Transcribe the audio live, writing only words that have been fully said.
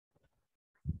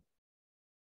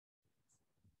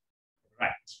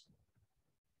Right.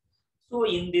 So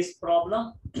in this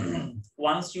problem,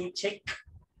 once you check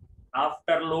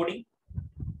after loading,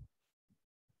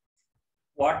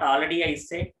 what already I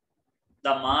said,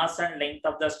 the mass and length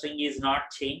of the string is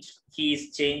not changed. He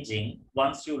is changing.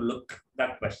 Once you look the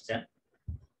question,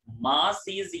 mass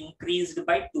is increased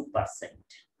by 2%.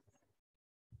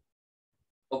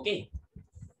 Okay.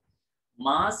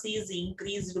 Mass is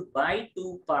increased by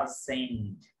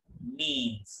 2%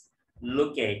 means,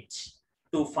 look at,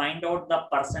 to find out the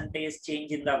percentage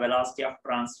change in the velocity of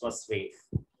transverse wave.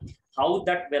 How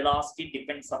that velocity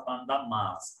depends upon the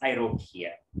mass, I wrote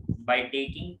here by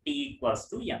taking t equals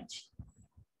to mg.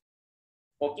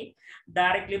 Okay,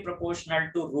 directly proportional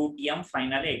to root m.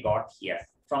 Finally, I got here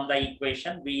from the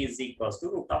equation v is equals to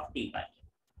root of t by.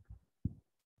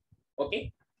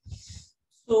 Okay,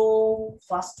 so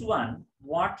first one,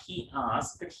 what he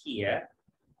asked here,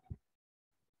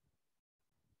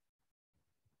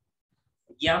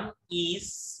 m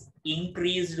is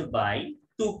increased by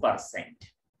 2%.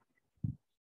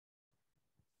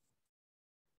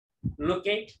 Look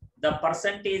at, the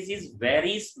percentage is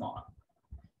very small.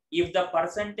 If the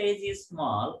percentage is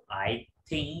small, I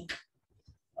think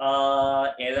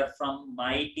either from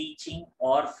my teaching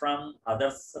or from other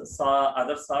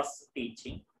source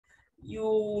teaching,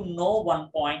 you know one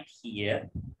point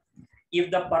here. If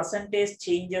the percentage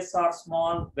changes are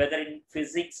small, whether in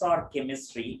physics or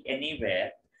chemistry,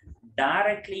 anywhere,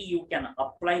 directly you can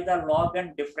apply the log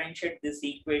and differentiate this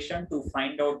equation to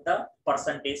find out the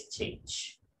percentage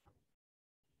change.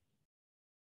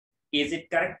 Is it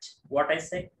correct what I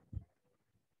said?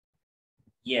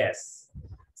 Yes.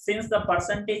 Since the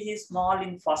percentage is small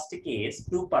in first case,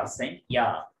 2%,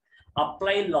 yeah,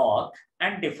 apply log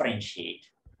and differentiate.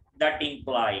 That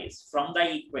implies from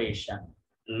the equation,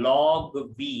 log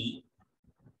V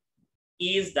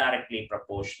is directly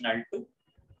proportional to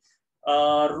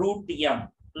root m,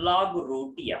 log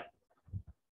root m.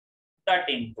 That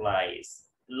implies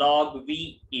log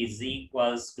V is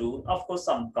equals to, of course,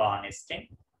 some constant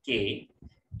K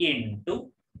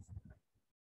into,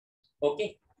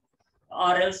 okay,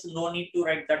 or else no need to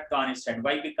write that constant.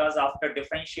 Why? Because after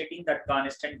differentiating, that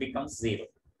constant becomes 0.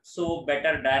 So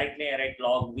better directly I write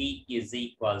log V is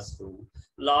equals to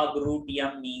log root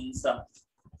m means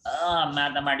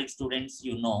mathematics students,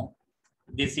 you know,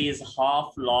 this is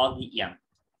half log m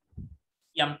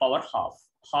power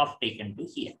half taken to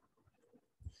here.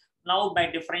 Now by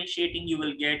differentiating, you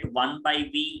will get 1 by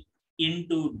v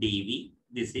into dv.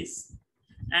 This is,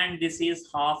 and this is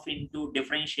half into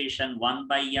differentiation 1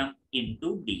 by m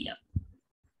into dm.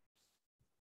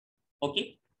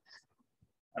 Okay,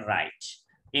 right.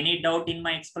 Any doubt in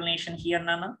my explanation here,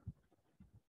 Nana?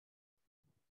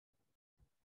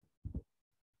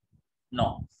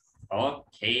 No.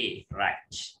 Okay,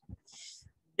 right.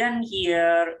 Then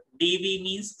here dv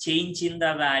means change in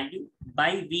the value,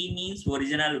 by v means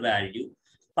original value,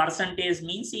 percentage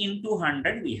means into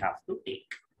 100 we have to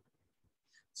take.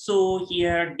 So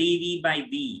here dv by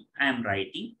v I am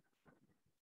writing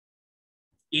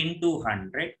into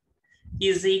 100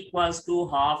 is equals to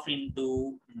half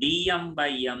into dm by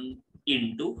m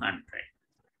into 100.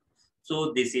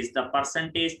 So this is the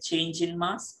percentage change in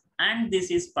mass and this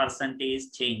is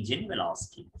percentage change in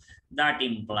velocity. That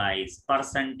implies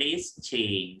percentage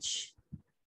change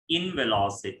in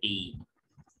velocity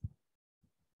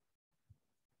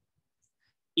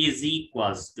is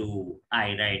equals to,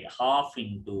 I write half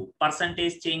into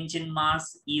percentage change in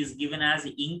mass is given as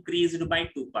increased by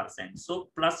 2%. So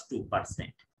plus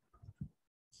 2%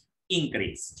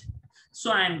 increased.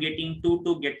 So I am getting 2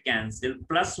 to get cancelled,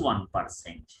 plus 1%.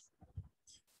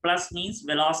 Plus means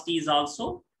velocity is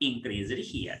also increased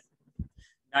here.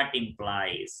 That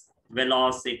implies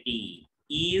velocity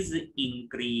is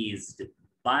increased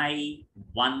by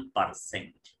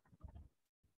 1%.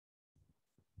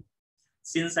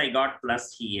 Since I got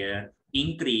plus here,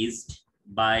 increased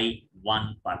by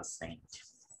 1%.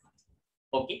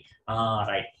 Okay,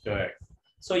 right, good.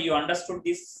 So you understood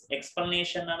this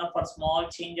explanation for small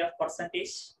change of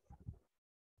percentage?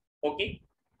 Okay,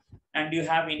 and you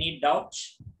have any doubt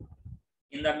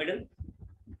in the middle?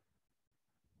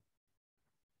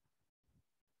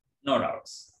 No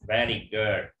doubts, very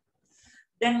good.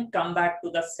 Then come back to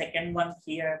the second one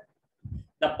here.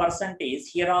 The percentage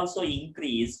here also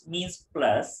increased means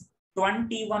plus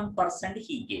 21%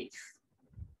 he gave.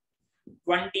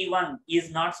 21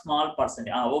 is not small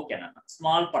percentage. Okay, no,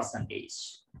 small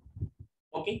percentage.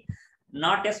 Okay,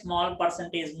 not a small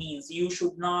percentage means you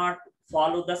should not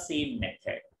follow the same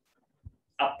method,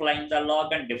 applying the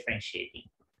log and differentiating.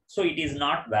 So it is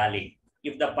not valid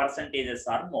if the percentages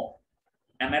are more.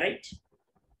 Am I right?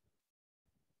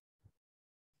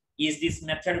 Is this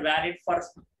method valid for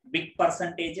big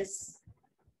percentages?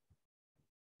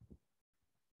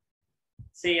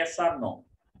 Say yes or no.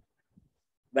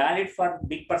 Valid for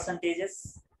big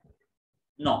percentages?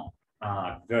 No.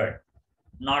 Good.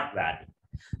 Not valid.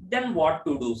 Then what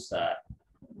to do, sir?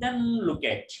 Then look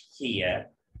at here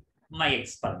my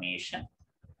explanation.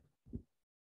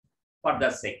 For the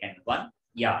second one,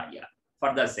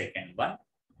 for the second one,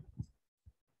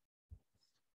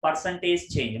 percentage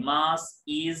change mass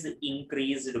is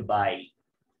increased by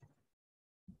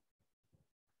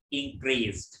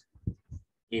increased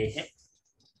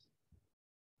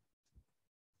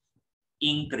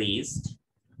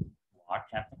what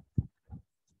happened?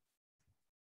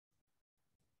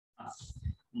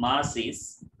 Mass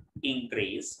is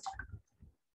increased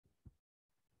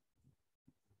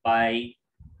by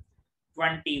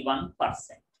 21%.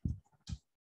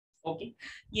 Okay,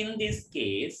 in this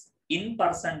case, in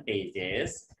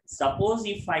percentages, suppose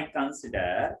if I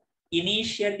consider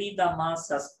initially the mass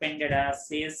suspended as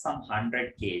say some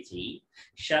 100 kg,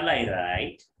 shall I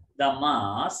write the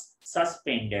mass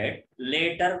suspended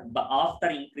later after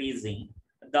increasing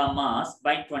the mass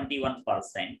by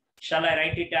 21%? Shall I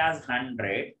write it as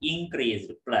 100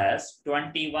 increased plus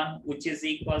 21, which is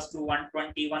equals to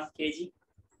 121 kg?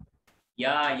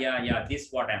 Yeah, this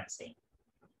is what I'm saying.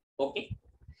 Okay.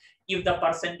 If the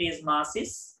percentage mass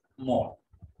is more.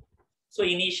 So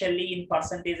initially in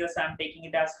percentages, I'm taking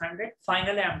it as 100.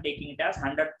 Finally, I'm taking it as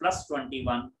 100 plus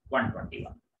 21,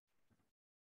 121.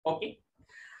 Okay.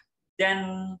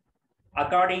 Then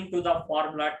according to the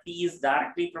formula, T is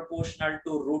directly proportional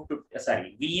to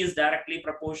V is directly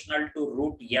proportional to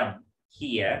root M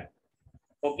here.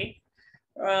 Okay.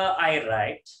 I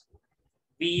write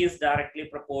V is directly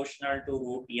proportional to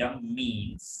root M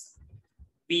means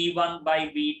V1 by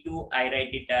V2, I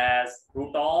write it as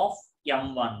root of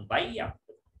M1 by M2.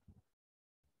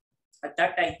 At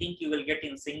that, I think you will get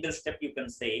in single step, you can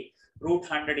say root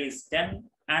 100 is 10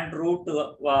 and root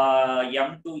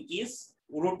M2 is,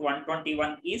 root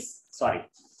 121 is,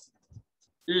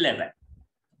 11.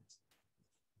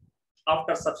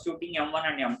 After substituting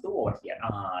M1 and M2 over here,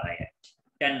 right,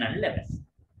 10 and 11.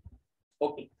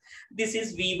 Okay, this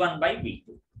is V1 by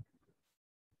V2.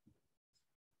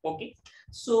 Okay,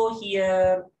 so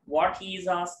here what he is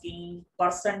asking,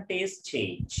 percentage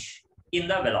change in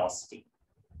the velocity.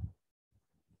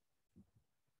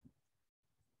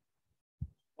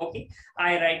 Okay,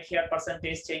 I write here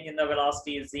percentage change in the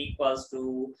velocity is equals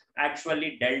to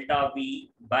actually delta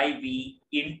V by V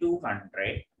into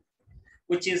 100,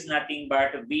 which is nothing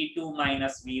but V2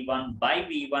 minus V1 by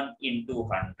V1 into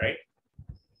 100.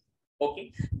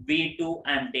 Okay, V2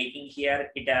 I am taking here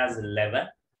it as 11.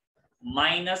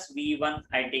 Minus V1,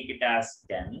 I take it as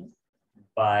 10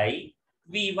 by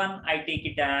V1, I take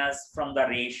it as from the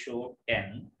ratio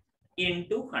 10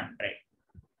 into 100.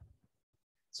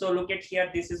 So look at here,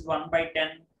 this is 1 by 10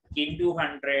 into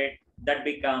 100, that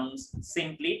becomes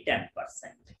simply 10%.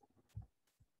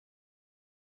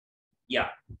 Yeah.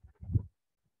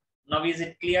 Now is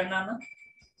it clear, Nana?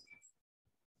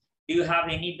 Do you have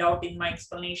any doubt in my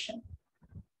explanation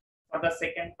for the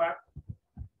second part?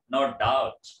 No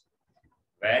doubt.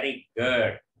 Very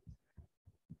good.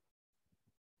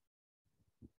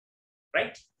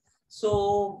 Right?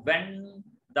 So when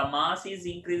the mass is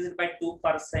increased by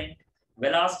 2%,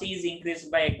 velocity is increased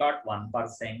by I got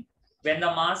 1%. When the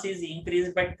mass is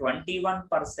increased by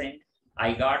 21%,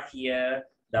 I got here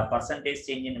the percentage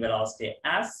change in velocity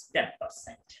as 10%.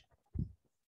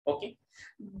 Okay.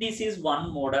 This is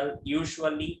one model.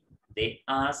 Usually they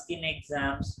ask in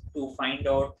exams to find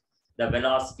out the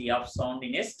velocity of sound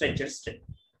in a stretched string.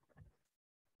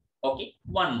 Okay,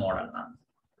 one model now.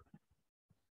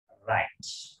 Right.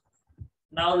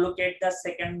 Now look at the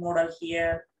second model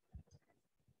here.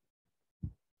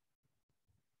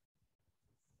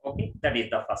 Okay, that is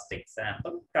the first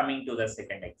example. Coming to the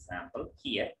second example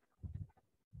here.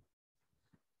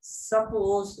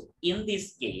 Suppose in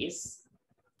this case,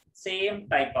 same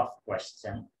type of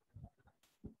question.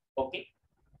 Okay,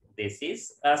 this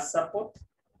is a support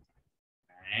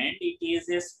and it is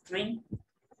a string.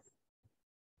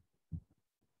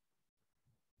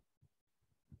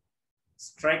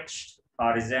 Stretched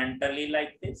horizontally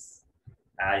like this,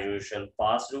 as usual,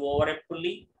 passed over a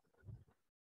pulley.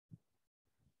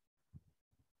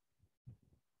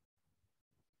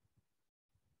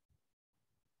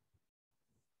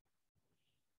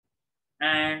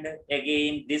 And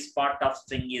again, this part of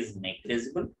string is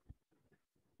negligible.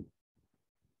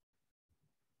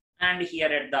 And here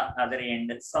at the other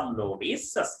end, some load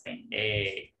is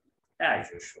suspended, as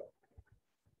usual.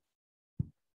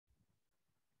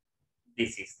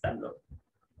 This is the load.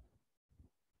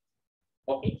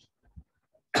 Okay.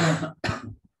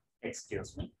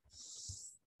 Excuse me.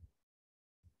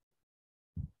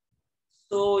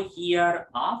 So here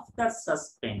after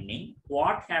suspending,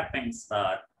 what happens,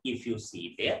 sir? If you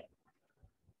see there,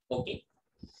 okay.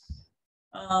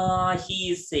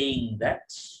 He is saying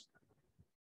that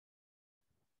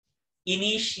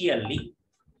initially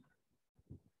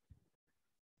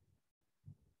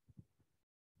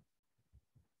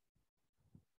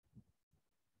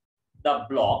the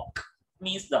block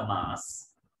means the mass,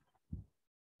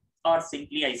 or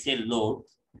simply I say load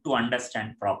to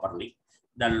understand properly.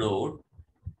 The load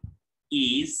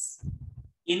is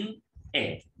in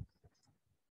air.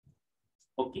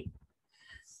 Okay.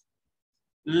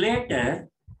 Later,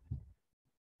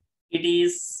 it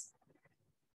is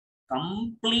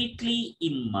completely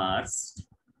immersed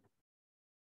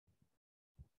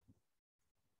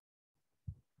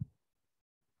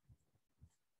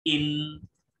in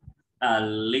a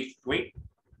liquid.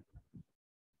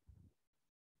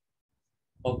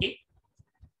 Okay.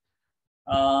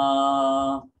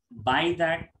 By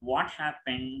that, what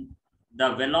happened?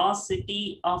 The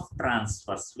velocity of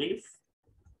transverse wave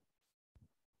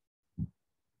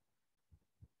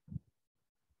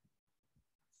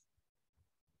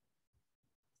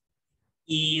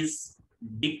is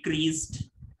decreased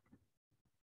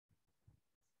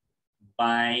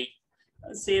by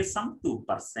say some 2%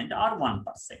 or 1%.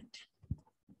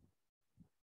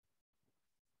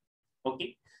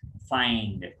 Okay,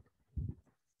 find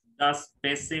the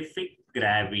specific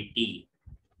gravity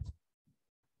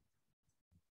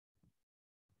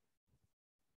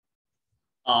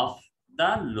of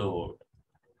the load.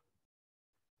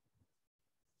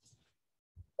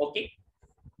 Okay,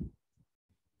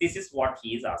 this is what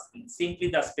he is asking. Simply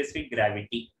the specific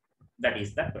gravity, that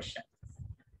is the question.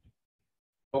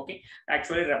 Okay,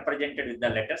 actually represented with the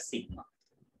letter sigma.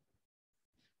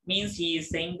 Means he is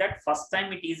saying that first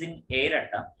time it is in air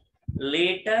atom,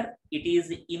 later it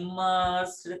is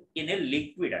immersed in a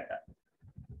liquid atom.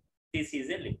 This is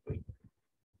a liquid.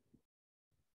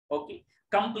 Okay,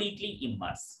 completely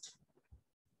immersed.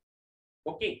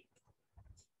 Okay,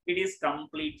 it is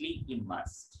completely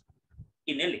immersed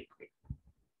in a liquid.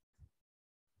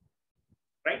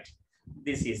 Right?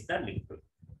 This is the liquid.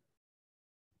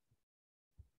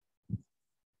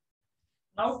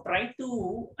 Now try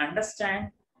to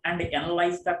understand and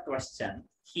analyze the question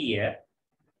here.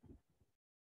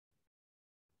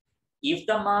 If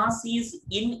the mass is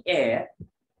in air,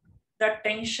 the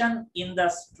tension in the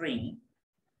string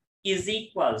is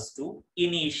equals to,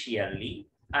 initially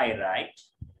I write,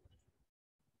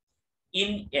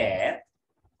 in air,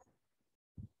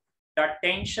 the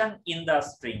tension in the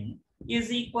string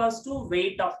is equals to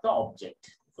weight of the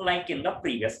object, like in the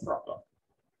previous problem.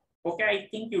 Okay, I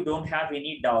think you don't have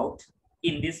any doubt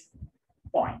in this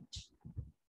point.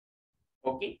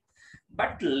 Okay,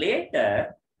 but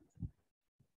later,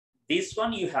 this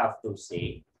one you have to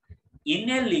say, in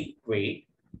a liquid,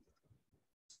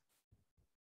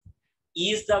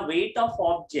 is the weight of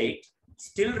object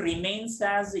still remains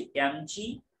as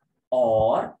mg,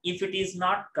 or if it is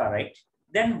not correct,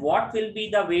 then what will be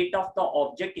the weight of the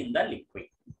object in the liquid?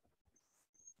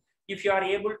 If you are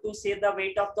able to say the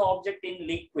weight of the object in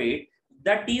liquid,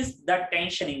 that is the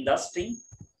tension in the string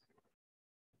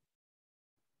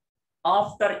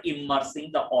after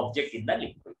immersing the object in the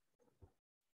liquid.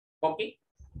 Okay.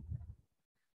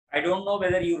 I don't know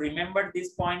whether you remember this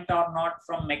point or not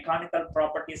from mechanical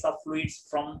properties of fluids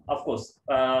from, of course,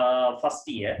 first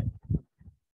year.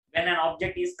 When an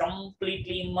object is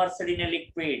completely immersed in a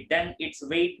liquid, then its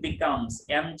weight becomes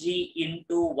mg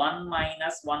into 1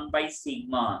 minus 1 by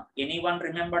sigma. Anyone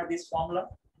remember this formula?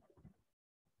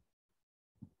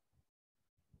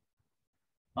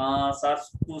 Sir,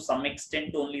 to some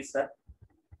extent only, sir.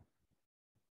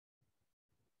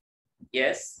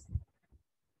 Yes.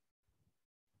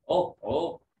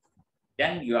 Oh,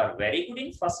 then you are very good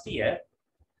in first year.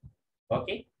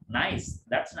 Okay, nice.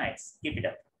 That's nice. Keep it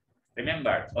up.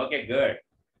 Remember. Okay, good.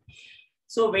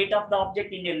 So weight of the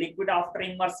object in a liquid after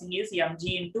immersing is mg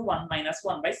into 1 minus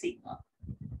 1 by sigma.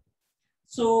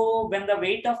 So when the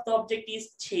weight of the object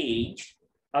is changed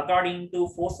according to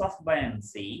force of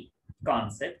buoyancy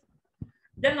concept,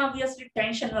 then obviously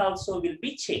tension also will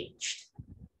be changed.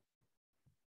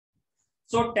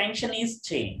 So tension is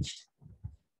changed.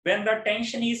 When the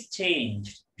tension is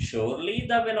changed, surely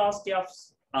the velocity of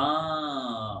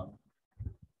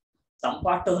some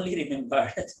part only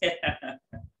remembered.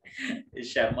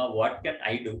 Sharma, what can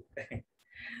I do?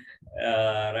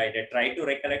 Right, I try to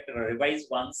recollect or revise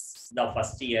once the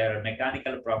first year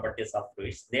mechanical properties of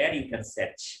fluids. There you can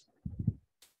search.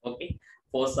 Okay,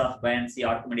 Force of buoyancy,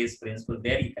 Archimedes principle,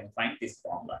 there you can find this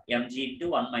formula, mg into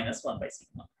 1 minus 1 by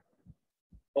sigma.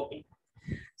 Okay.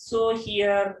 So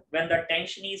here, when the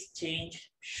tension is changed,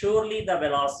 surely the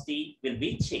velocity will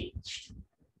be changed.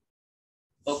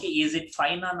 Okay, is it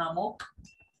fine, Namok?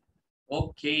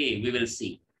 Okay, we will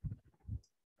see.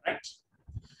 Right.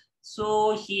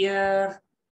 So here,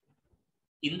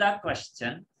 in the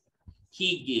question,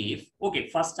 he gave, okay,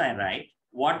 first I write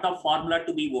what the formula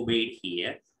to be obeyed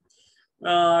here.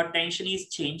 Tension is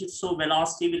changed, so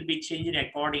velocity will be changed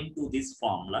according to this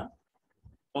formula.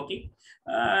 Okay,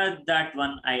 that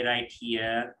one I write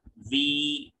here.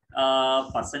 V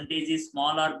percentage is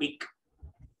small or big.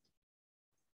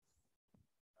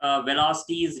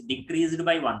 Velocity is decreased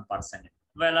by 1%.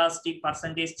 Velocity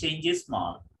percentage change is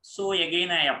small. So again,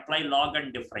 I apply log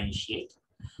and differentiate.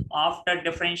 After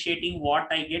differentiating,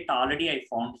 what I get already I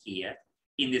found here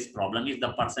in this problem. If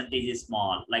the percentage is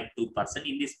small, like 2%,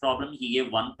 in this problem he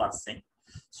gave 1%.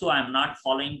 So I'm not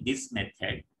following this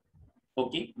method.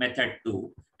 Okay, method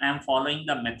 2. I am following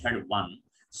the method 1.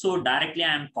 So directly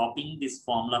I am copying this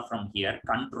formula from here.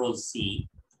 Control C.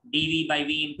 dV by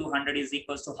V into 100 is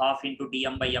equals to half into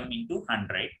dm by m into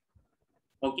 100.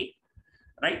 Okay,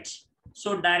 right?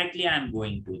 So directly I am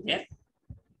going to there.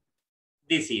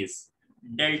 This is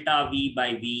delta V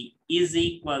by V is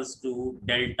equals to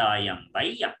delta M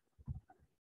by M.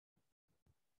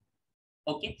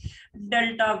 Okay,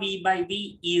 delta V by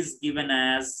V is given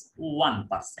as 1%.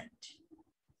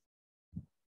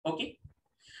 Okay,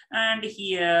 and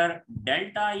here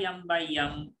delta M by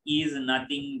M is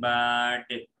nothing but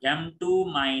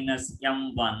M2 minus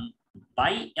M1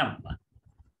 by M1.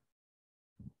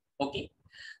 Okay,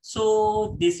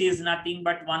 so this is nothing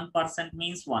but 1%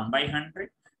 means 1 by 100.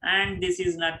 And this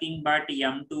is nothing but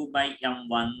M2 by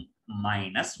M1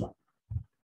 minus 1.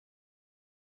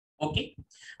 Okay,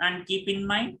 and keep in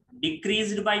mind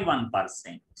decreased by 1%.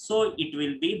 So it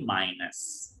will be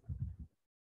minus.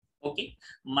 Okay,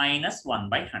 minus 1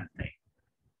 by 100.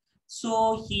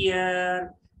 So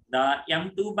here the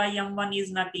M2 by M1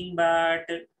 is nothing but,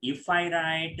 if I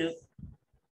write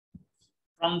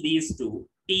from these two,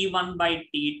 T1 by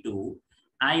T2,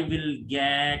 I will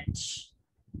get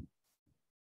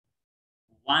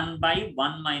 1 by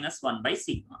 1 minus 1 by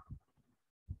sigma.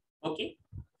 Okay.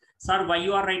 Sir, why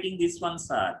you are writing this one,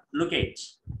 sir? Look at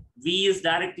V is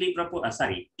directly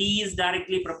T is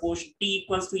directly proportional. T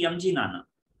equals to mg nana.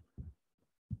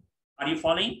 Are you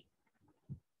following?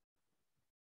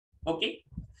 Okay.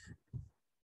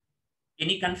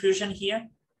 Any confusion here?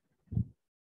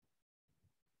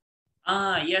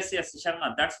 Yes,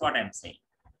 Sharma, that's what I'm saying.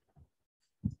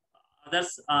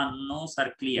 Others are no,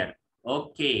 sir, clear.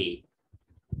 Okay.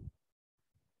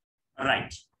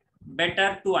 Right.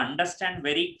 Better to understand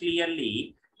very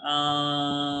clearly.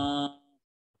 No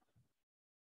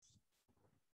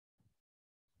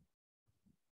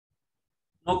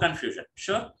confusion.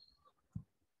 Sure.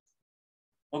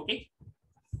 Okay.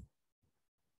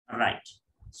 Right.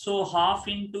 So half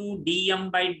into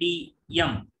dm by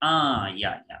dm.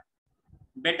 Yeah.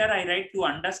 Better I write to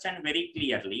understand very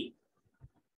clearly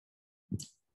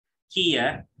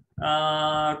here,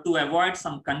 to avoid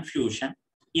some confusion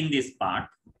in this part.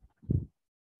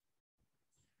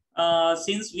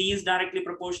 Since V is directly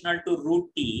proportional to root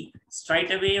T,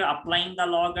 straight away applying the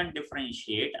log and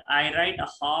differentiate, I write a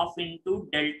half into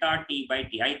delta T by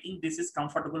T. I think this is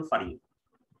comfortable for you.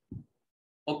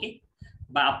 Okay,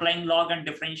 by applying log and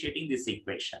differentiating this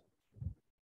equation.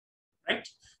 Right.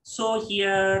 So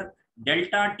here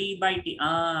delta T by T,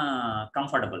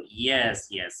 comfortable. Yes.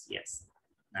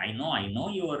 I know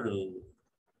your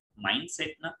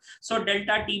mindset. Na? So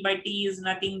delta T by T is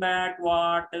nothing but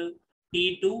what?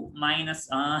 T2 minus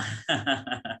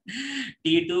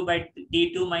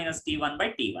T2 minus T1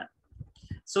 by T1.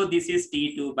 So this is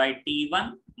T2 by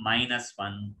T1 minus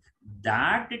 1.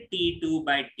 That T2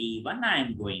 by T1 I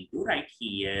am going to write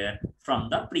here from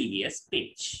the previous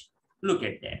page. Look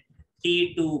at that.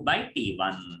 T2 by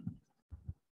T1.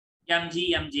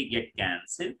 mg get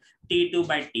cancelled. T2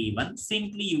 by T1,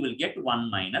 simply you will get 1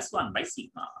 minus 1 by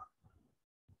sigma.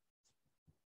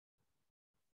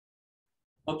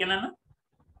 Okay, Nana?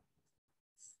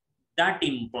 That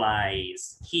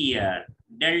implies here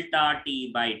delta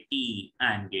T by T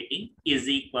I am getting is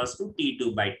equals to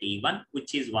T2 by T1,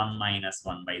 which is 1 minus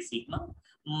 1 by sigma,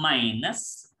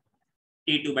 minus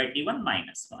T2 by T1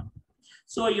 minus 1.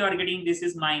 So you are getting this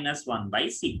is minus 1 by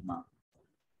sigma.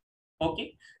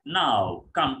 Okay, now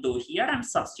come to here and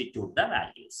substitute the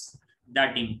values.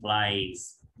 That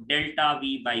implies delta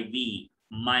V by V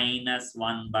minus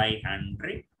 1 by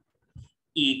 100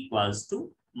 equals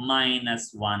to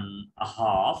minus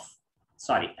 1/2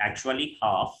 sorry, actually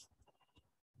half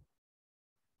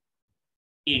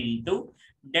into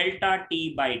delta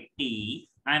T by T.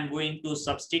 I'm going to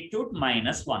substitute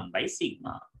minus 1 by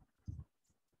sigma.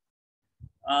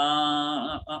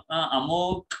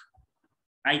 Amok,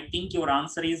 I think your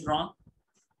answer is wrong.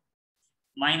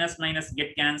 Minus minus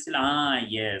get cancelled.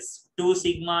 Yes. 2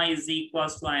 sigma is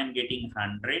equals to I am getting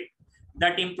 100.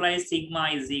 That implies sigma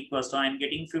is equals to I am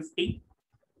getting 50.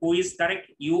 Who is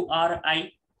correct? You or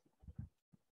I?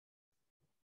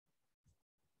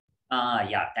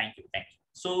 Yeah, thank you. Thank you.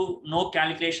 So no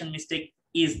calculation mistake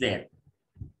is there.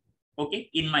 Okay,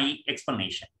 in my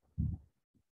explanation.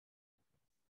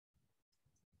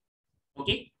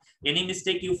 Okay, any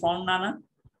mistake you found, Nana?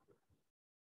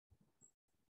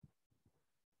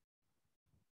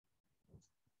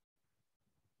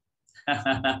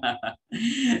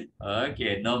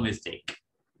 Okay, no mistake.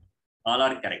 All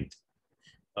are correct.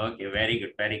 Okay, very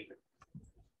good, very good.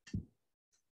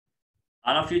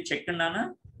 All of you checked,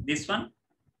 Nana, this one?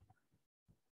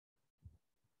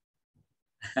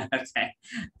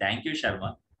 Thank you,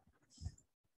 Sharma.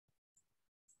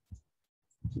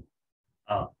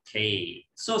 Okay,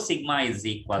 so sigma is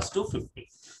equals to 50.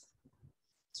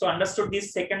 So understood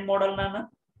this second model, Nana?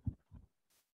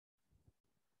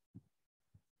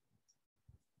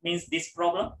 Means this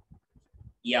problem?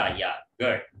 Yeah,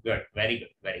 good, very good,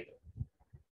 very good.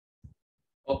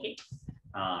 Okay,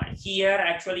 here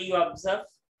actually you observe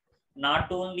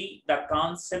not only the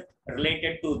concept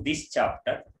related to this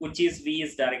chapter, which is V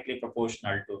is directly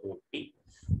proportional to root T,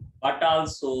 but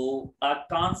also a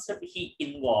concept he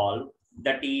involved,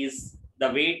 that is the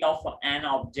weight of an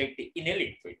object in a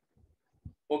liquid.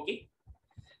 Okay,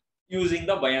 using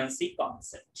the buoyancy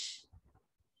concept.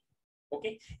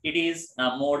 Okay, it is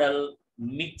a modal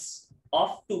mix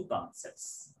of two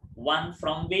concepts, one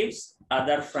from waves,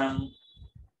 other from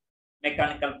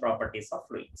mechanical properties of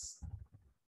fluids.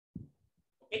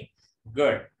 Okay,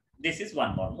 good. This is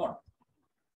one more model.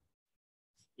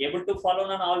 Able to follow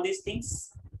on all these things?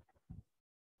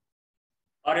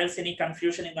 Or else any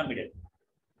confusion in the middle?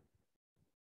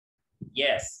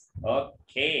 Yes.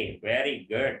 Okay, very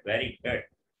good, very good.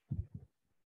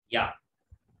 Yeah,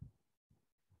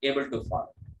 able to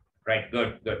follow. Right,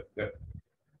 good.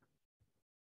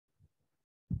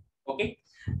 Okay,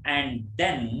 and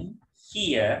then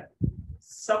here,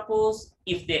 suppose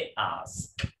if they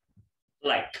ask,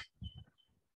 like,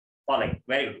 following,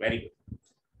 very good.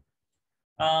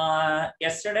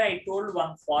 Yesterday I told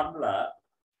one formula.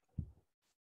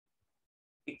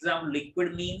 Example,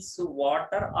 liquid means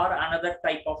water or another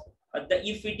type of,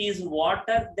 if it is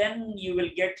water, then you will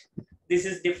get, this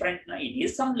is different. It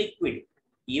is some liquid.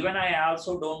 Even I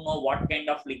also don't know what kind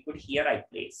of liquid here I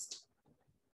placed.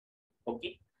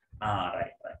 Okay.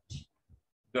 Right.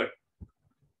 Good.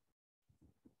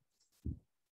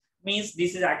 Means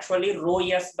this is actually rho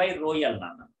S by rho L,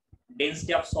 Nana.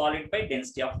 Density of solid by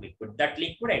density of liquid. That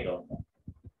liquid I don't know.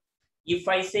 If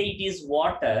I say it is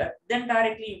water, then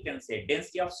directly you can say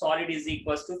density of solid is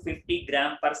equals to 50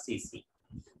 gram per cc.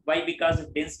 Why? Because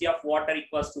density of water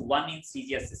equals to 1 in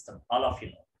CGS system. All of you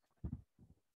know.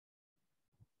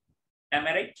 Am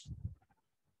I right?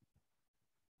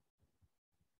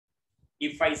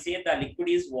 If I say the liquid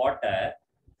is water,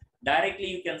 directly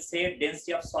you can say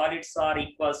density of solids are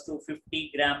equals to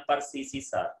 50 gram per cc,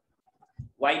 sir.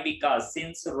 Why? Because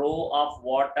since rho of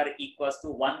water equals to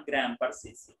 1 gram per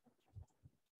cc.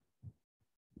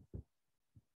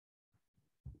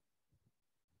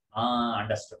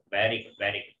 Understood. Very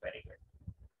good.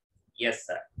 Yes,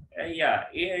 sir. Yeah,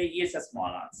 it's a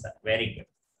small answer. Very good.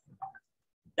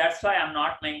 That's why I'm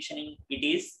not mentioning it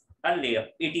is a layer.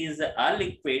 It is a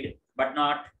liquid, but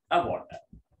not a water.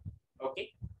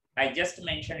 Okay. I just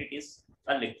mentioned it is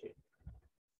a liquid.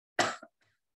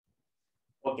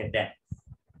 Okay, then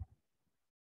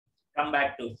come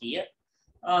back to here.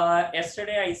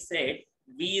 Yesterday I said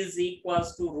V is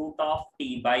equals to root of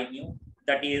T by mu.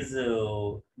 That is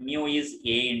mu is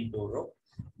A into rho.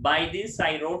 By this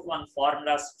I wrote one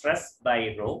formula, stress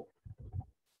by rho,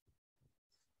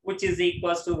 which is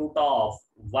equals to root of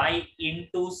Y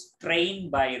into strain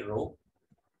by rho.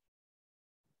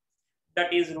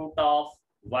 That is root of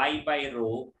Y by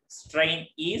rho. Strain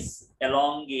is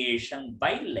elongation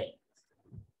by length.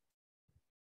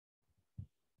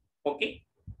 Okay.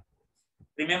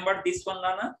 Remember this one,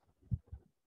 Nana?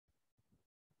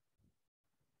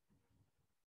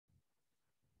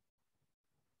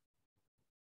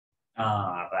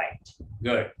 Right.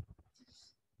 Good.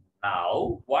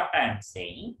 Now, what I am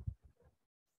saying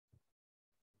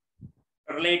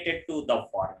related to the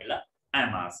formula, I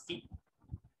am asking.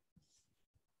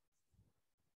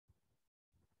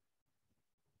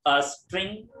 a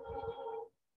string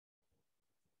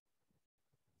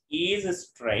is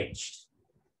stretched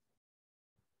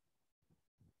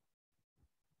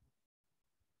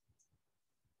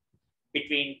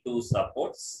between two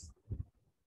supports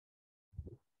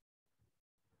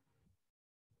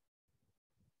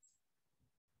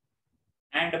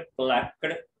and plucked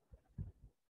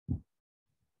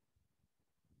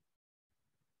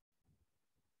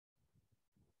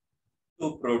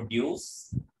to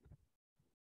produce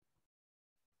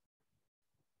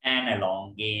an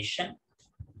elongation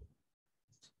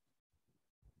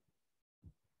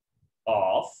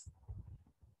of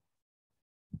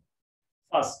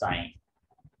first time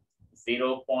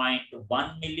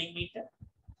 0.1 millimeter,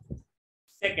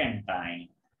 second time,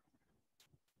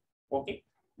 okay,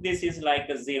 this is like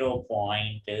a 0.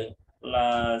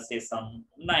 Say some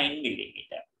 9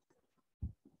 millimeter,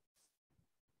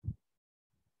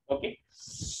 okay.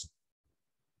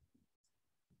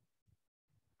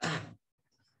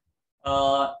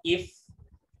 If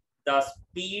the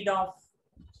speed of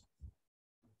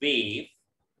wave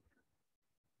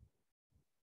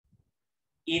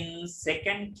in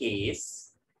second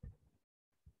case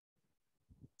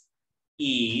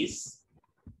is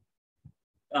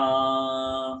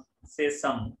say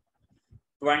some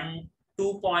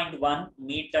 2.1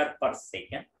 meter per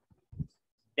second,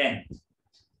 then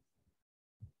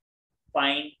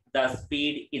find the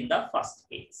speed in the first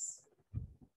case.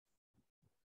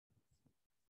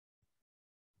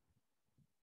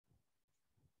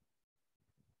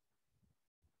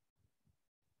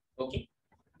 Okay,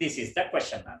 this is the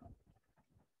question.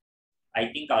 I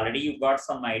think already you got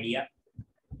some idea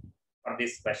for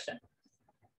this question.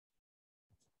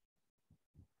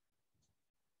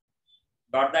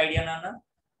 Got the idea, Nana?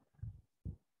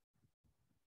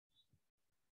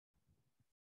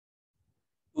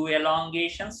 Two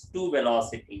elongations, two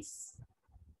velocities.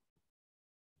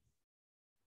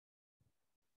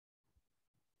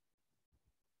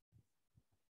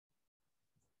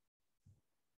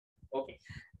 Okay,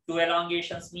 two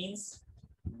elongations means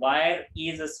wire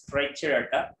is a stretcher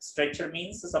at a stretcher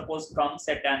means suppose comes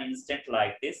at an instant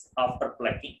like this after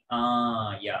plucking.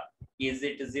 Yeah, is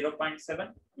it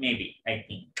 0.7? Maybe, I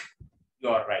think you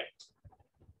are right.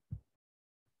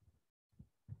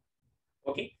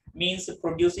 Okay, means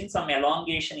producing some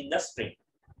elongation in the string.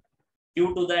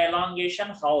 Due to the elongation,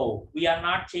 how we are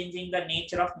not changing the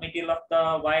nature of material of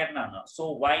the wire, Nana.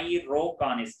 So y rho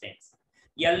constants.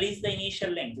 L is the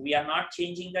initial length. We are not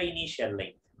changing the initial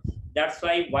length. That's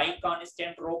why y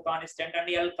constant, rho constant,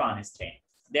 and L constant.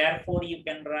 Therefore, you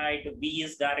can write V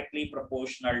is directly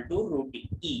proportional to root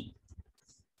E,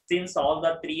 since all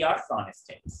the three are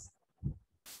constants.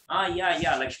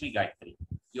 Yeah, Lakshmi Gayatri,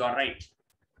 you are right.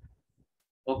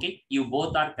 Okay, you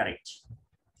both are correct.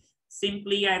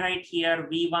 Simply, I write here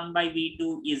V1 by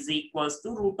V2 is equals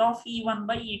to root of E1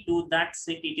 by E2. That's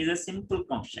it. It is a simple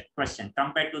question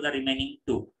compared to the remaining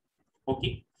two.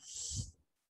 Okay.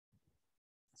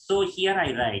 So here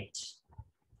I write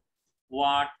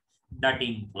what that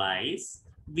implies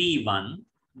V1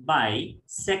 by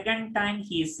second time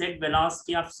he said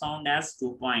velocity of sound as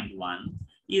 2.1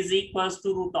 is equals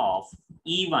to root of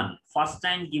E1 first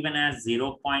time given as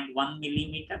 0.1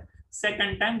 millimeter,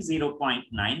 second time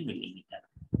 0.9 millimeter.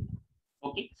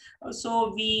 Okay,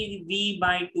 so V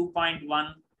by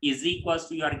 2.1 is equals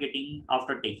to, you are getting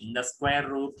after taking the square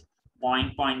root,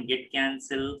 point get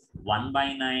cancelled, 1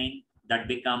 by 9, that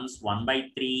becomes 1 by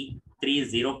 3,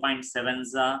 0.7,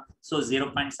 so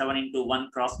 0.7 into 1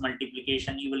 cross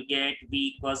multiplication, you will get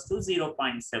V equals to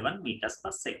 0.7 meters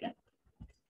per second.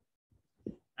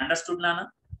 Understood,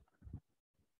 Nana?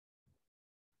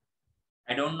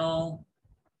 I don't know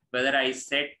whether I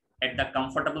set at the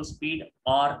comfortable speed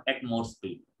or at more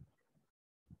speed.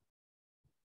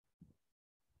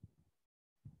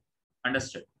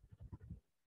 Understood?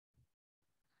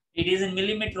 It is in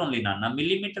millimeter only, Nana.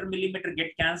 Millimeter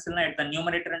get cancelled at the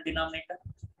numerator and denominator.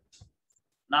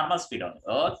 Normal speed only.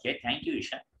 Okay, thank you,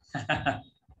 Isha.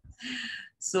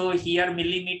 So here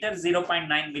millimeter, 0.9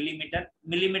 millimeter.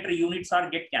 Millimeter units are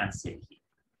get cancelled here.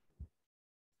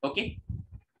 Okay.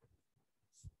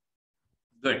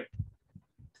 Good.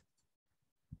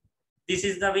 This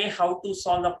is the way how to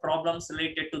solve the problems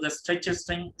related to the stretcher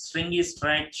string. String is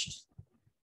stretched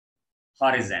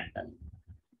horizontally.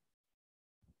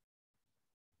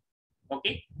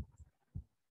 Okay.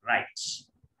 Right.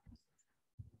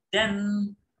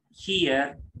 Then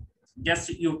here, just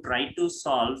you try to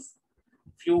solve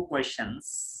few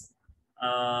questions.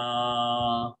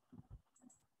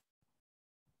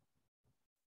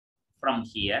 From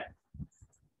here.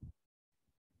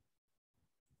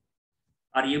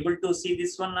 Are you able to see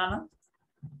this one, Nana?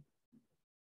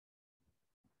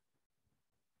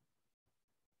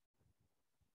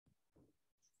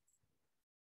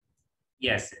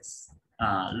 Yes, yes.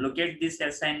 Look at this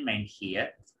assignment here.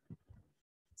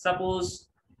 Suppose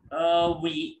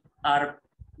we are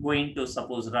going to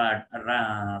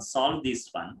solve this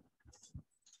one.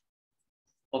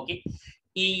 Okay.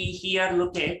 Here,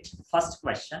 look at first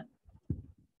question.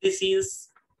 This is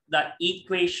the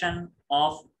equation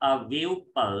of a wave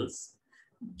pulse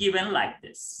given like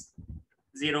this.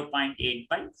 0.8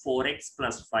 by 4x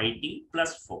plus 5t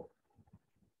plus 4.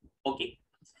 Okay.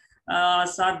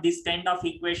 Sir, this kind of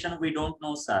equation we don't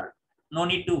know, sir. No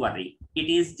need to worry. It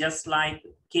is just like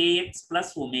kx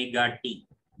plus omega t.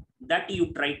 That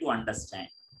you try to understand.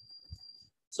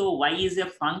 So y is a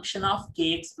function of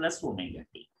kx plus omega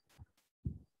t.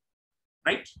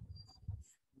 Right?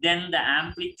 Then the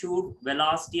amplitude,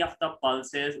 velocity of the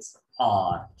pulses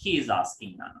are, he is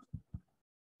asking now.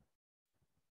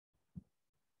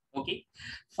 Okay.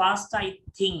 First, I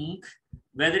think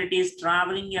whether it is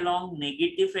traveling along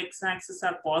negative x-axis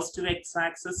or positive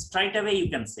x-axis, straight away you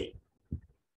can say.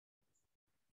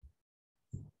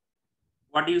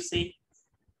 What do you say?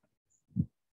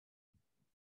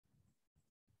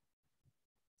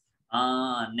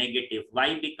 Negative.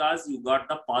 Why? Because you got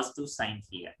the positive sign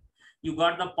here. You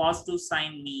got the positive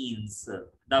sign means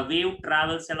the wave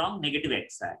travels along negative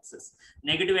x-axis.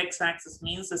 Negative x-axis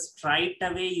means straight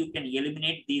away you can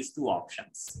eliminate these two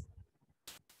options.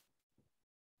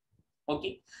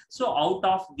 Okay. So out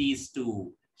of these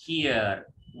two, here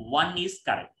one is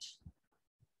correct.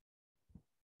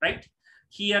 Right?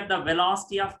 Here the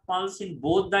velocity of pulse in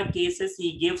both the cases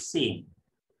he gives same.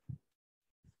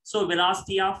 So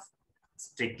velocity of,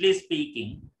 strictly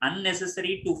speaking,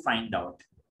 unnecessary to find out.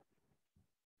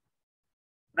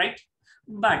 Right?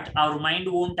 But our mind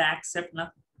won't accept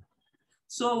now.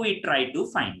 So we try to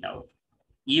find out.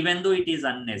 Even though it is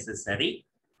unnecessary,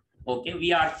 okay,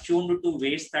 we are tuned to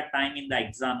waste the time in the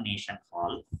examination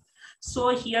hall. So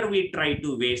here we try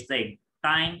to waste the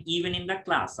time even in the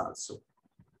class also.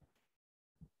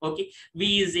 Okay,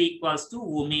 V is equals to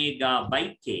omega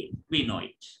by K. We know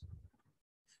it.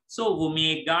 So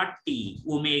omega T,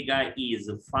 omega is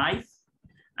 5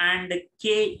 and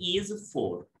K is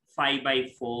 4. 5 by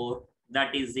 4,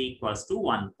 that is equals to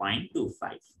 1.25.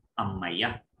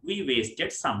 Ammaya, we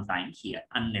wasted some time here,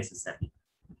 unnecessary.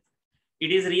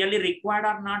 It is really required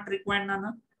or not required,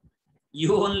 Nana?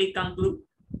 You only conclude.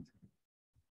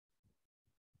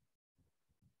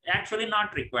 Actually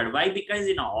not required. Why? Because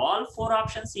in all four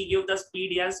options, he gave the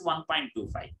speed as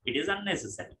 1.25. It is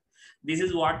unnecessary. This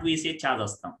is what we say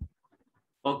chadastam.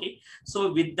 Okay.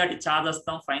 So with that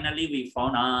chadastam, finally we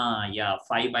found,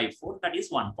 5 by 4, that is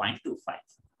 1.25.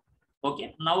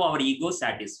 Okay. Now our ego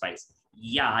satisfies.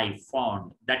 Yeah, I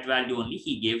found that value only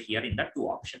he gave here in the two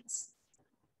options.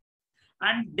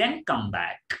 And then come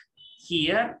back.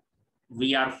 Here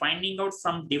we are finding out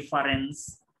some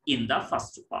difference in the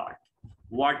first part.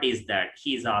 What is that?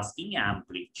 He is asking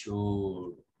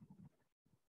amplitude.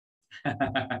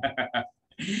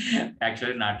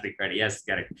 Actually not required. Yes,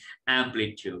 correct.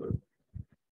 Amplitude.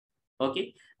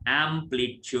 Okay.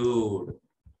 Amplitude.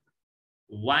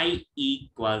 Y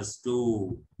equals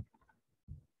to,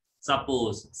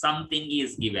 suppose something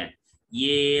is given.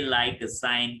 A like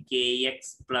sine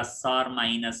kx plus or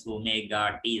minus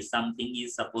omega t. Something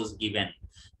is suppose given.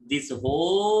 This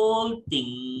whole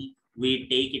thing we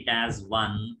take it as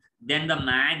 1. Then the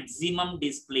maximum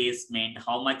displacement,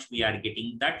 how much we are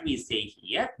getting, that we say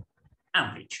here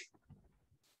amplitude.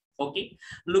 Okay,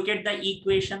 look at the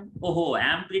equation. Oh,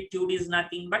 amplitude is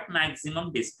nothing but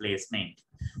maximum displacement.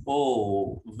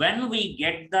 Oh, when we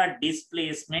get the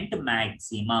displacement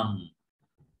maximum,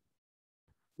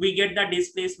 we get the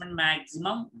displacement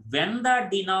maximum when the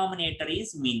denominator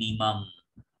is minimum.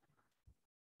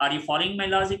 Are you following my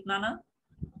logic, Nana?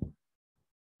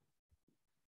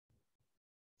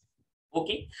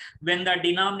 Okay, when the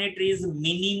denominator is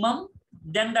minimum,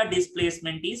 then the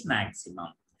displacement is maximum.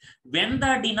 When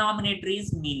the denominator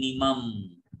is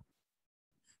minimum,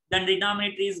 then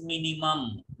denominator is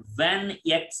minimum when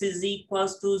x is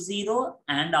equals to 0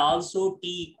 and also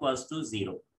t equals to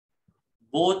 0.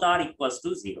 Both are equals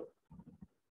to 0.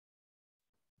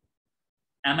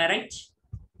 Am I right?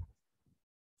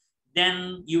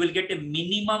 Then you will get a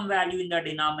minimum value in the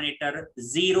denominator,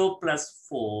 0 plus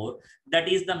 4. That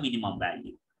is the minimum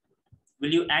value.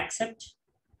 Will you accept?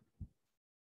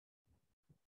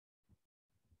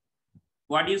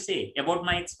 What do you say about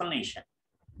my explanation?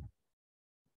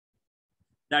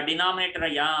 The denominator,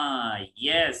 yeah,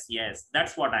 yes,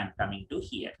 that's what I'm coming to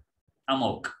here.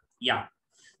 Amok, yeah.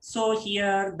 So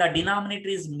here the denominator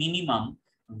is minimum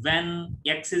when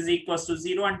x is equals to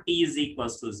 0 and t is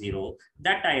equals to 0.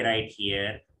 That I write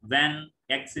here when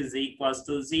x is equals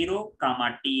to 0,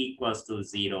 comma t equals to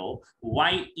 0,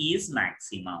 y is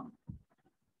maximum.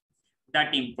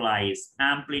 That implies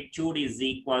amplitude is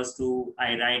equals to,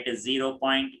 I write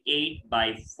 0.8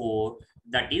 by 4,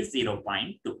 that is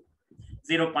 0.2.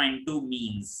 0.2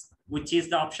 means, which is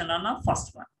the option on the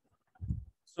first one.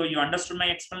 So you understood my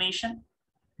explanation?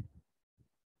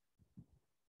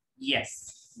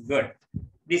 Yes, good.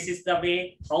 This is the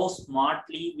way how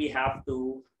smartly we have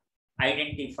to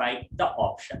identify the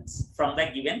options from the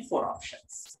given 4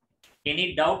 options.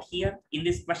 Any doubt here in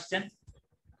this question?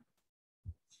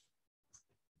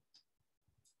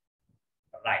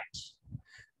 Right.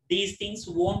 These things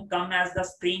won't come as the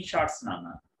screenshots,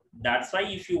 Nana. That's why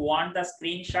if you want the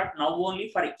screenshot, now only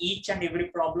for each and every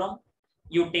problem,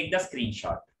 you take the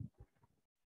screenshot.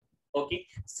 Okay.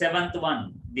 7th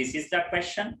one, this is the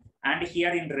question. And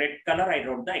here in red color, I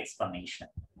wrote the explanation.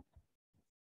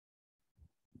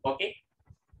 Okay.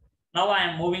 Now I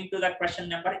am moving to the question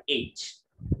number 8.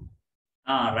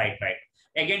 Right.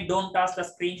 Again, don't ask the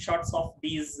screenshots of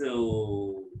these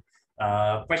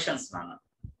questions, Nana.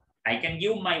 I can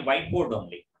give my whiteboard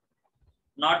only,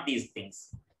 not these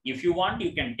things. If you want,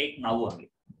 you can take now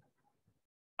only.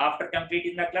 After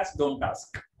completing the class, don't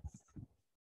ask.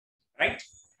 Right?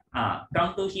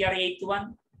 Come to here, 8th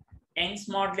one. Young's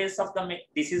modulus of the,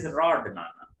 this is rod,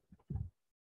 Nana.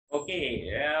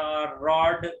 Okay,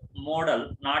 rod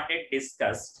model, not yet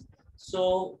discussed.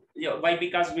 So why?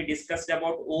 Because we discussed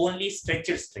about only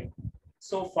stretched string.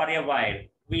 So for a while,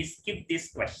 we skip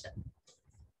this question.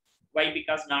 Why?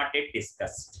 Because not yet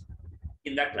discussed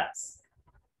in the class.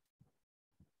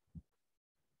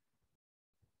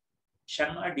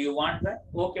 Sharma, do you want that?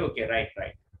 Okay, right.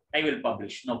 I will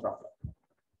publish, no problem.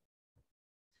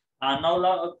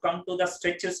 Now come to the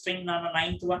stretched string,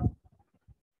 9th one.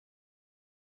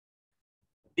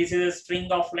 This is a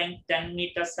string of length 10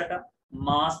 meters at a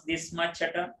mass this much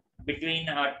at a between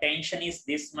tension is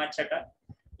this much at a.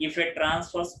 If a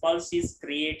transverse pulse is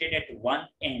created at one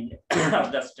end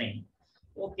of the string,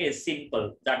 okay,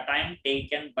 simple. The time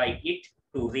taken by it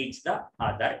to reach the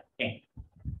other end.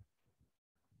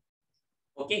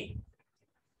 Okay.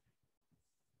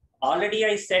 Already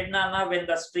I said, Nana, when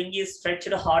the string is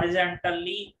stretched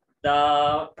horizontally,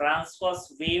 the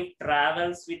transverse wave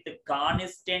travels with a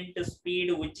constant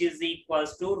speed, which is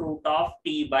equals to root of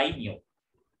t by mu.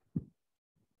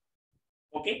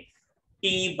 Okay,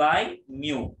 t by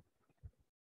mu.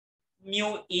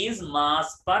 Mu is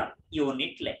mass per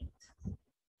unit length.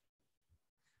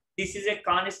 This is a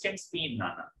constant speed,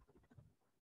 Nana.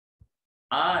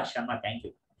 Shama, thank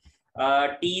you.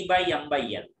 T by m by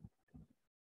L.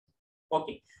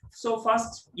 Okay. So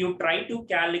first you try to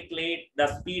calculate the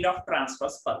speed of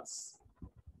transverse pulse.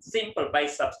 Simple, by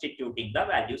substituting the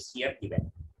values here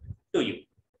given to you.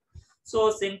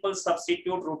 So simple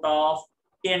substitute root of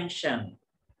tension.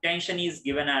 Tension is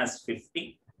given as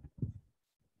 50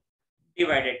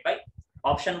 divided by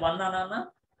option 1,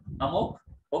 Nana. Amok.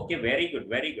 Okay, very good.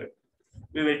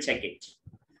 We will check it.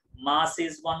 Mass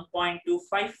is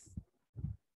 1.25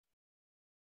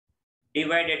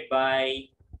 divided by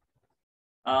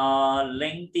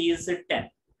length is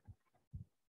 10.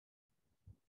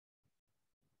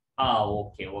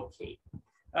 Okay.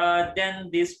 Then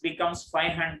this becomes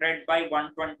 500 by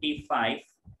 125.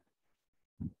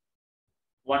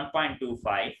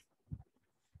 1.25.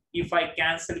 If I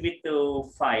cancel with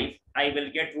 5, I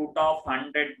will get root of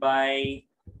 100 by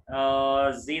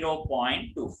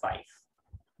 0.25.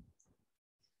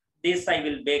 This I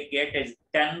will get as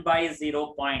 10 by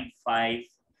 0.5.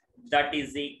 That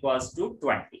is equals to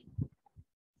 20.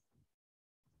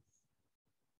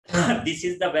 This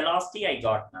is the velocity I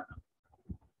got, Nana.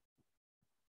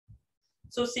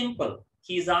 So simple.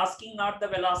 He is asking not the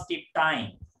velocity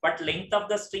time, but length of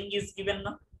the string is given.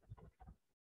 Na?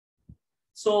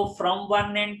 So from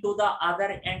one end to the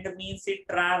other end means it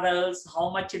travels how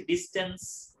much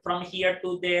distance from here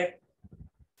to there?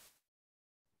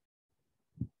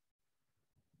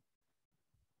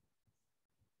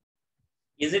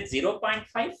 Is it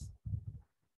 0.5?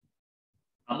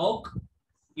 Amok,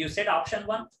 you said option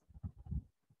 1.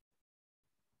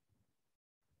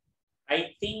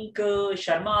 I think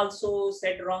Sharma also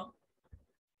said wrong.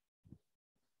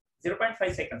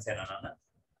 0.5 seconds, Nana.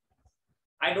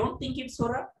 I don't think it's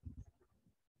Sora.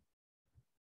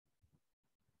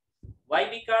 Why?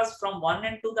 Because from one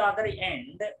end to the other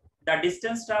end, the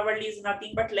distance traveled is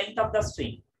nothing but length of the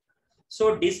string.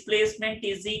 So displacement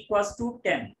is equals to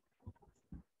 10.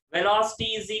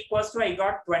 Velocity is equals to, I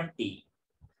got 20.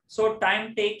 So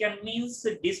time taken means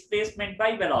displacement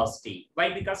by velocity.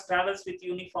 Why? Because travels with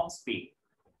uniform speed.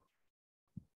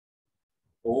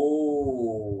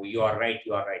 Oh, you are right.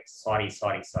 You are right. Sorry.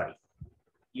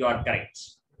 You are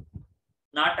correct.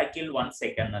 Not Akhil, 1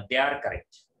 second. They are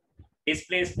correct.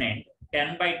 Displacement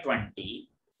 10 by 20.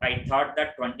 I thought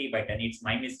that 20 by 10. It's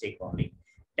my mistake only.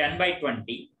 10 by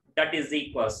 20. That is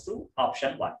equals to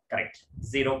option 1. Correct.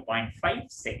 0.5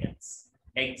 seconds.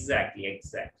 Exactly.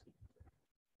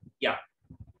 Yeah,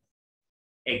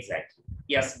 exactly.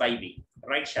 Yes, by B.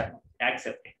 Right, Sharma.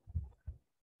 Accepted.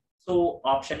 So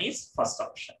option is first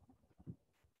option.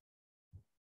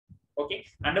 Okay.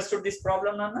 Understood this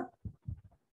problem, Nana?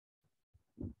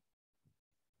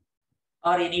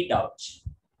 Or any doubt?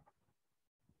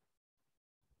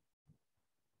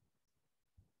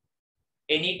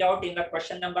 Any doubt in the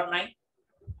question number 9?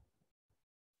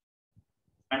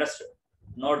 Understood.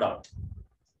 No doubt.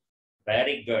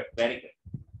 Very good.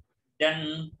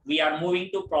 Then we are moving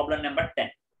to problem number 10.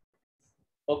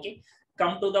 Okay.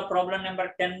 Come to the problem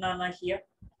number 10, Nana, here.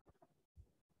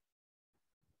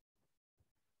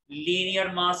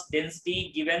 Linear mass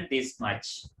density given this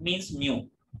much means mu.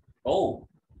 Oh.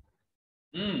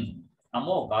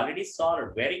 Amok already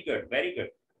solved. Very good.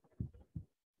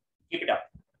 Keep it up.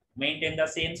 Maintain the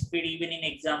same speed even in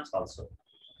exams also.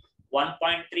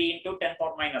 1.3 into 10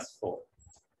 power minus 4.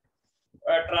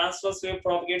 A transverse wave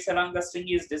propagates along the string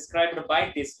is described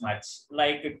by this much,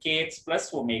 like kx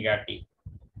plus omega t.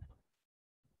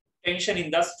 Tension in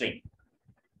the string.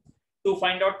 To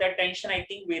find out that tension, I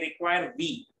think we require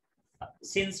V,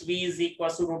 since V is equal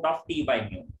to root of T by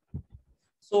mu.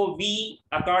 So V,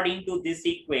 according to this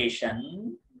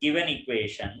equation, given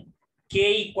equation,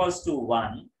 K equals to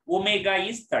 1, omega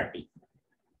is 30.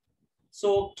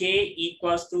 So K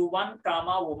equals to 1,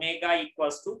 comma, omega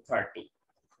equals to 30.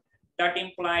 That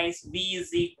implies V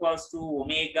is equals to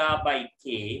omega by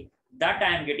K. That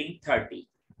I am getting 30.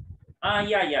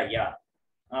 Yeah.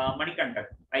 Manikanta,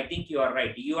 I think you are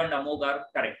right. You and Amog are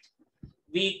correct.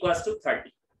 V equals to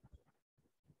 30.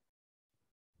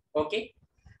 Okay.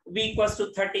 V equals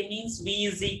to 30 means V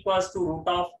is equals to root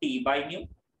of T by mu.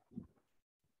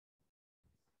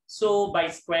 So by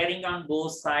squaring on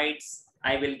both sides,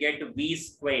 I will get V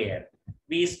square.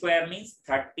 V square means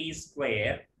 30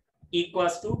 square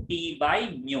equals to T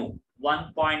by mu.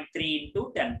 1.3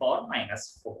 into 10 power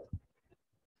minus 4.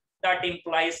 That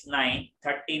implies 9.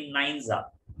 13 nines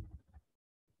up.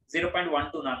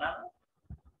 0.12, Nana.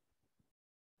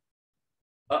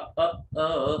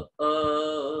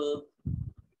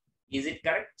 Is it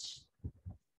correct?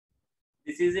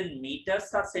 This is in meters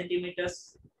or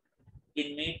centimeters?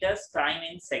 In meters, time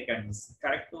in seconds.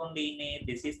 Correct only.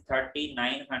 This is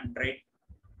 3900.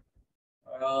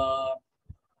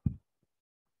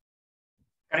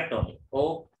 Correct only.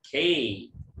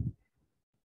 Okay.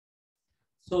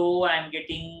 So I'm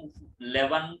getting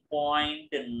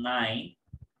 11.9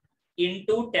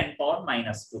 into 10 power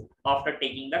minus 2 after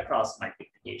taking the cross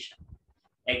multiplication.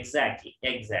 Exactly.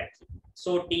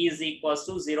 So T is equals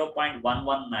to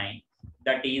 0.119.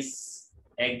 That is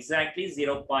exactly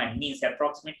 0. Means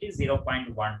approximately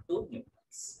 0.12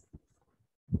 newtons.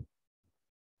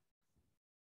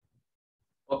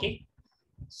 Okay.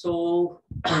 So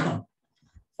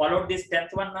followed this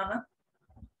 10th one, Nana?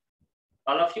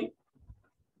 All of you?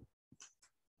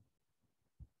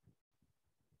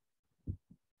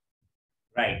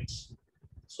 Right.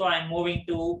 So I'm moving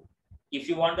to, if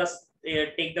you want to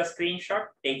take the screenshot,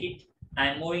 take it.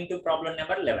 I'm moving to problem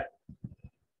number 11.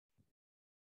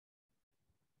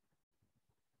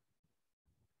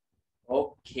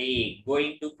 Okay,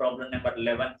 going to problem number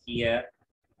 11 here.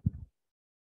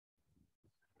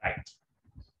 Right.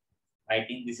 I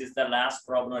think this is the last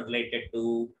problem related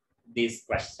to this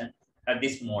question,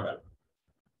 this model.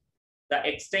 The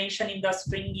extension in the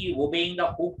string is obeying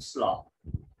the Hooke's law.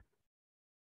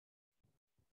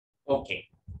 Okay.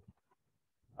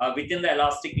 Within the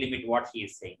elastic limit, what he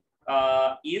is saying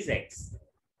is x.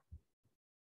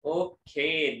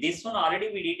 Okay, this one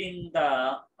already we did in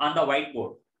the on the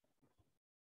whiteboard.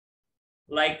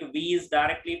 Like V is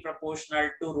directly proportional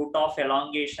to root of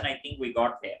elongation. I think we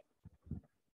got there.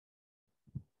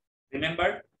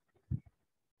 Remember,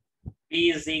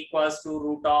 V is equals to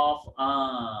root of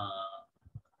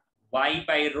y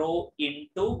by rho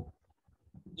into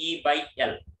E by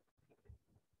L.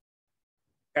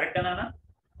 Correct, Anana?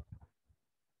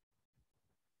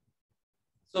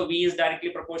 So V is directly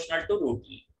proportional to root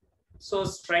E. So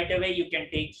straight away you can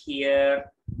take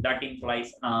here, that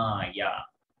implies,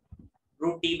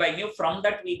 root T by mu. From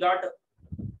that we got,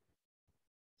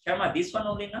 Sharma, this one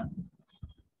only, na?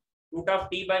 Root of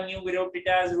T by mu, we wrote it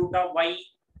as root of Y.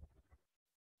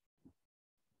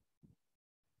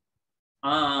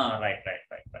 Right.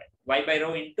 Y by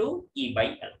rho into E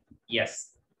by L.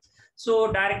 Yes.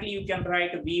 So directly you can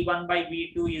write V1 by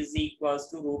V2 is equals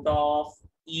to root of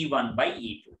E1 by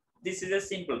E2. This is a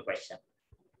simple question.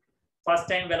 First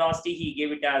time velocity he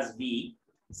gave it as V.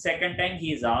 Second time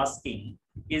he is asking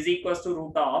is equals to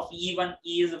root of E1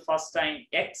 is first time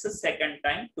X, second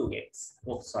time 2X.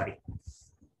 Oh, sorry.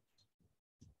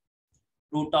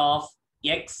 Root of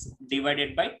X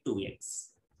divided by 2X.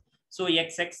 So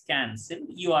X cancel.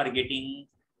 You are getting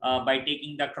by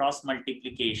taking the cross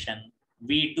multiplication.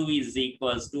 V2 is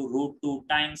equals to root 2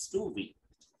 times 2V.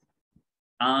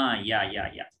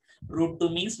 Yeah. Root 2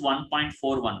 means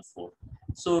 1.414.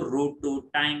 So root 2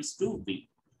 times 2V.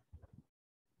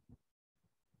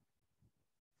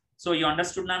 So you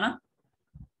understood, Nana?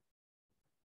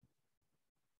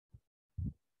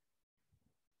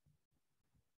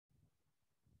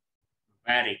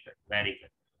 Very good, very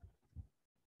good.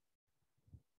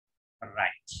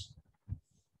 Right.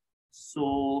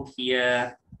 So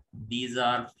here, these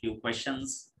are few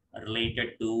questions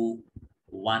related to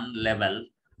one level.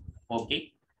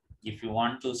 Okay. If you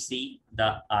want to see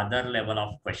the other level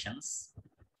of questions,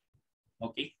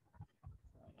 okay,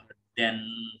 then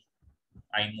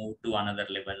I move to another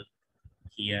level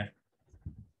here.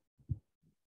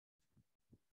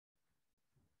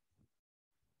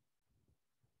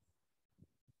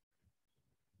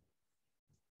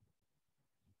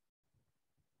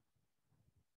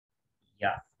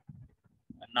 Yeah.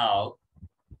 Now,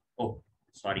 oh,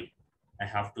 sorry, I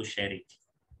have to share it.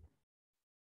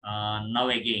 Now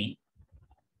again,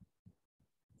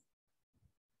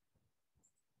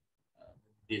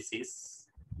 this is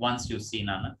once you see,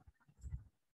 Nana.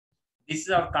 This is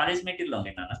our college material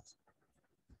only, Nana.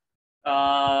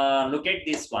 Look at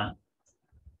this one.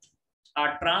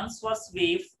 A transverse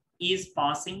wave is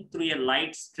passing through a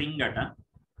light string at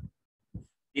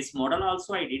this model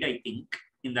also I did, I think,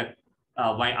 in the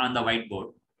on the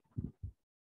whiteboard.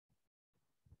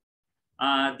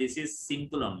 This is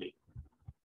simple only.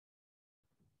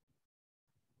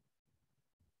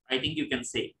 I think you can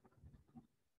say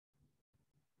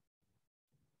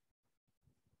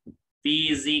P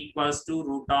is equals to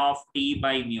root of T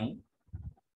by mu.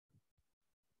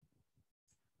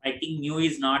 I think mu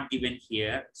is not given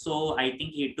here. So I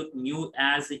think he took mu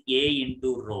as A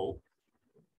into rho.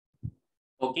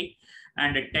 Okay.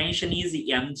 And the tension is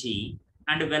mg.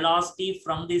 And velocity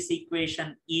from this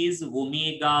equation is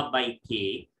omega by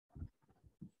K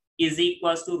is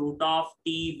equals to root of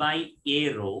T by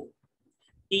A rho.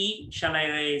 T, shall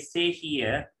I say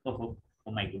here? Oh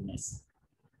my goodness.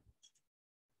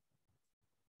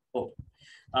 Oh,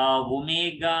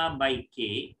 omega by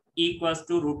K equals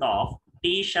to root of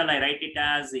T, shall I write it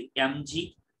as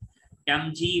mg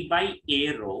by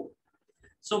A rho.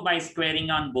 So by squaring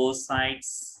on both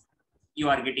sides, you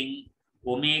are getting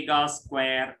omega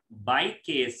square by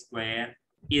K square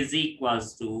is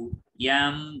equals to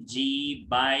mg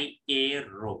by A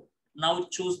rho. Now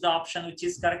choose the option which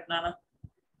is correct, Nana.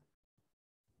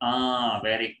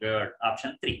 Very good.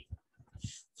 Option 3.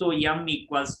 So m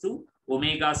equals to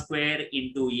omega square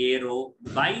into A rho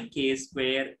by K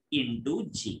square into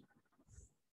G.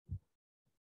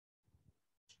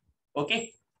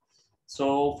 Okay.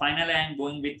 So finally, I am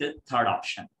going with the third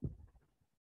option.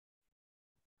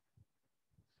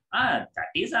 That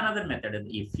is another method.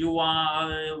 If you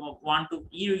want to,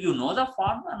 you know the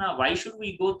formula. Now, why should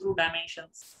we go through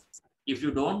dimensions? If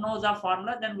you don't know the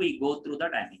formula, then we go through the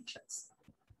dimensions.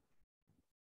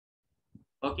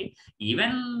 Okay.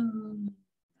 Even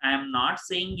I am not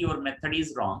saying your method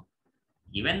is wrong.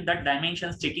 Even that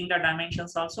dimensions, checking the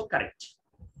dimensions also correct.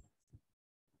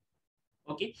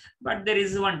 Okay. But there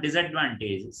is one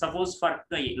disadvantage. Suppose for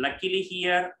luckily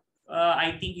here,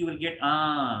 I think you will get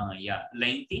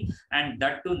lengthy, and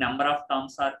that too number of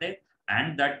terms are there,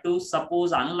 and that too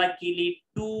suppose unluckily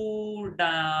two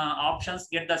options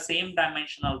get the same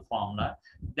dimensional formula,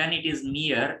 then it is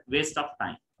mere waste of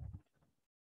time.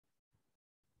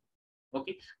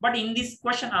 Okay, but in this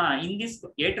question, in this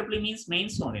AEEE means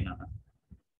mains only, Nana.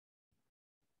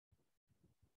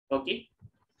 Okay,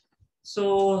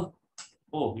 so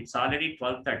it's already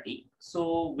 12:30,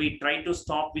 so we try to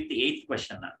stop with the 8th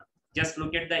question, Nana. Just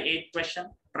look at the 8th question.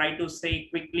 Try to say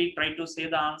quickly. Try to say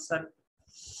the answer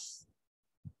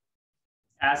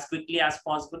as quickly as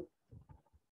possible.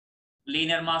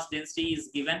 Linear mass density is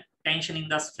given. Tension in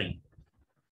the string.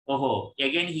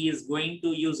 Again he is going to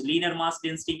use linear mass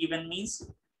density given means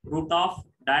root of,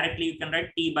 directly you can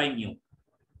write T by mu.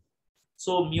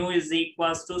 So mu is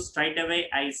equals to, straight away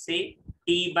I say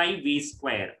T by V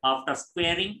square after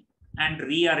squaring and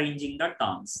rearranging the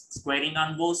terms, squaring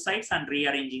on both sides and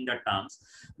rearranging the terms.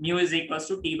 Mu is equals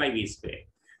to T by V square.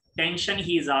 Tension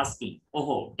he is asking.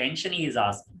 Tension he is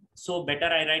asking. So better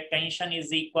I write tension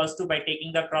is equals to, by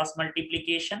taking the cross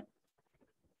multiplication,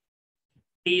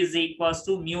 T is equals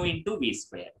to mu into V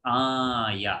square.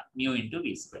 Yeah, mu into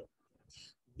V square.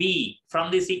 V,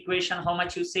 from this equation, how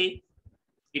much you say?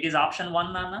 It is option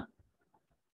 1, Nana?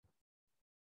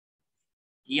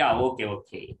 Yeah,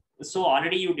 okay. So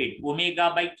already you did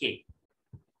omega by K.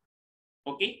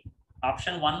 Okay,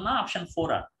 option 1 na, option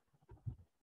 4 are.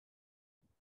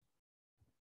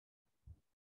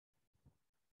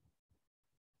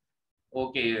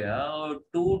 Okay,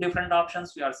 two different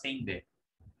options we are saying there.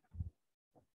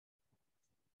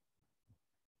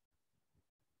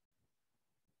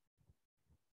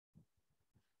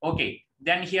 Okay,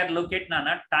 then here look at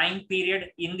Nana, time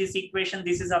period in this equation,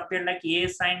 this is appeared like A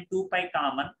sine 2 pi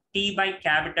common, T by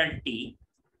capital T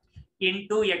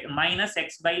into minus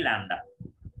X by lambda.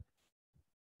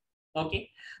 Okay,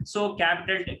 so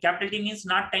capital T means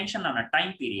not tension, Nana,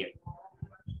 time period.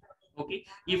 Okay,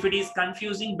 if it is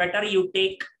confusing, better you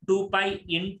take 2 pi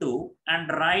into and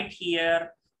write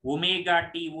here omega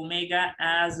T, omega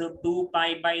as 2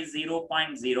 pi by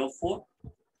 0.04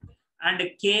 and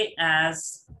K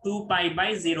as 2 pi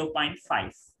by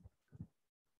 0.5.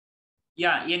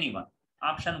 Yeah, anyone.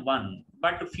 Option 1.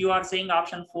 But if you are saying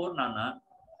option 4, Nana,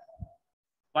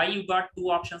 why you got two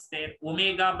options there?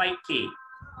 Omega by K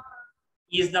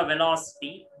is the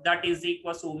velocity, that is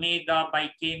equals to omega by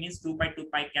K means 2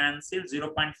 pi cancel,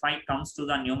 0.5 comes to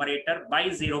the numerator by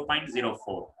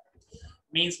 0.04.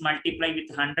 Means multiply with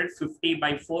 100, 50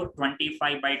 by 4,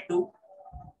 25 by 2.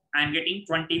 I'm getting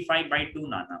 25 by 2,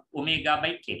 Nana, omega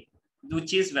by K,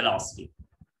 which is velocity.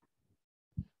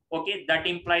 Okay, that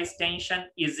implies tension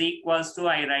is equals to,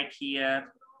 I write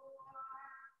here,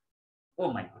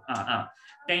 oh my,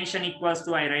 tension equals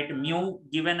to, I write mu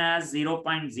given as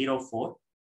 0.04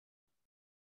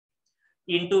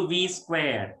 into V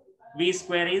square. V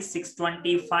square is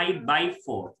 625 by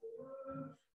 4.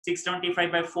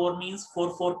 625 by 4 means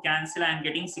 4 cancel. I am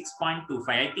getting 6.25.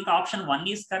 I think option 1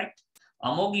 is correct.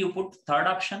 Amog, you put third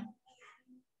option.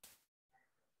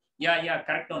 Yeah,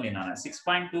 correct only, Nana.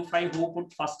 6.25. Who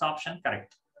put first option?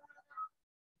 Correct.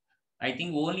 I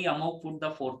think only Amog put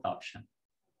the fourth option.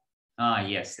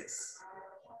 Yes.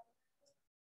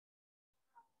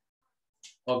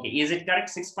 Okay, is it correct?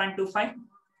 6.25?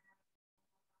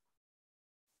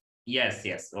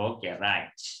 Yes. Okay, right.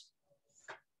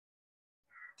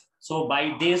 So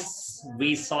by this,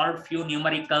 we solved few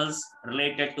numericals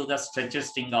related to the stretcher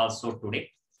string also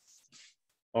today.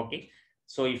 Okay.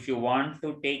 So if you want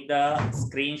to take the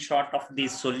screenshot of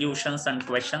these solutions and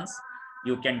questions,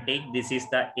 you can take. This is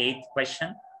the 8th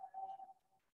question.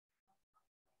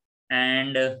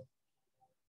 And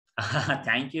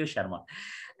thank you, Sharma.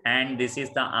 And this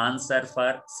is the answer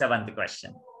for 7th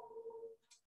question.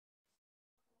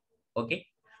 Okay,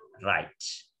 right.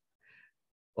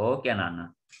 Okay,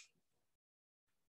 Nana.